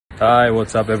Hi,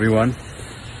 what's up everyone?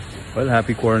 Well,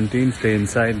 happy quarantine, stay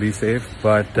inside, be safe,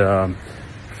 but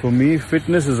for me,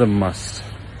 fitness is a must.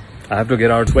 I have to get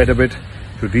out, sweat a bit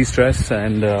to de-stress,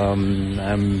 and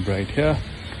I'm right here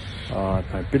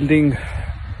at my building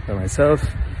by myself,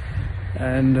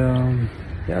 and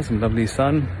yeah, some lovely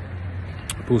sun,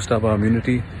 boost up our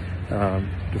immunity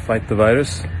to fight the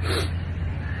virus.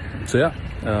 So yeah,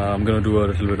 I'm gonna do a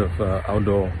little bit of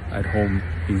outdoor, at home,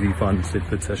 easy, fun sit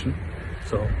fit session.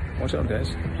 So watch out, guys.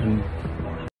 And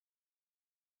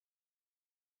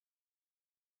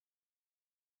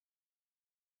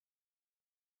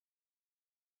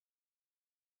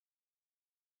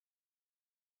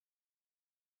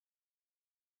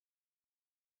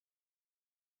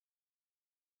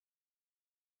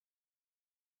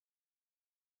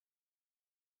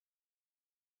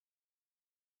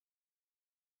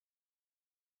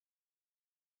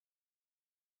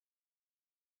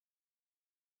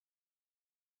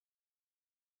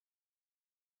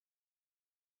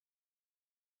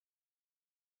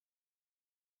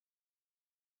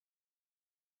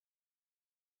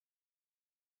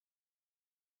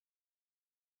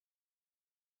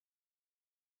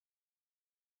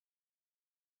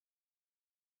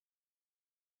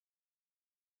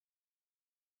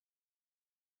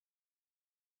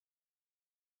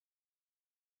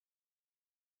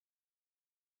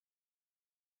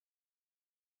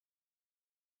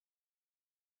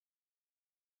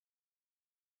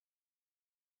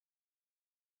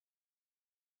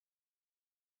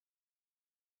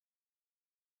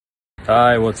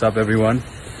hi, what's up everyone?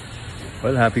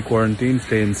 Well, happy quarantine,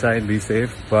 stay inside, be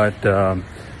safe, but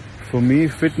for me,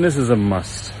 fitness is a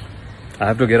must. I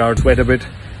have to get out, sweat a bit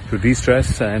to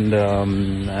de-stress, and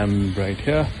I'm right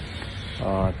here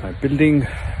at my building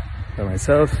by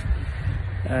myself,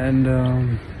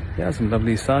 and yeah, some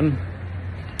lovely sun,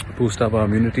 boost up our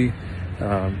immunity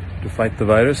to fight the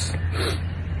virus.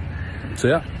 So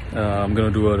yeah, I'm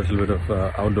gonna do a little bit of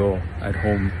outdoor, at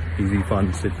home, easy,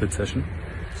 fun sit fit session.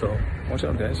 So watch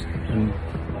out, guys. And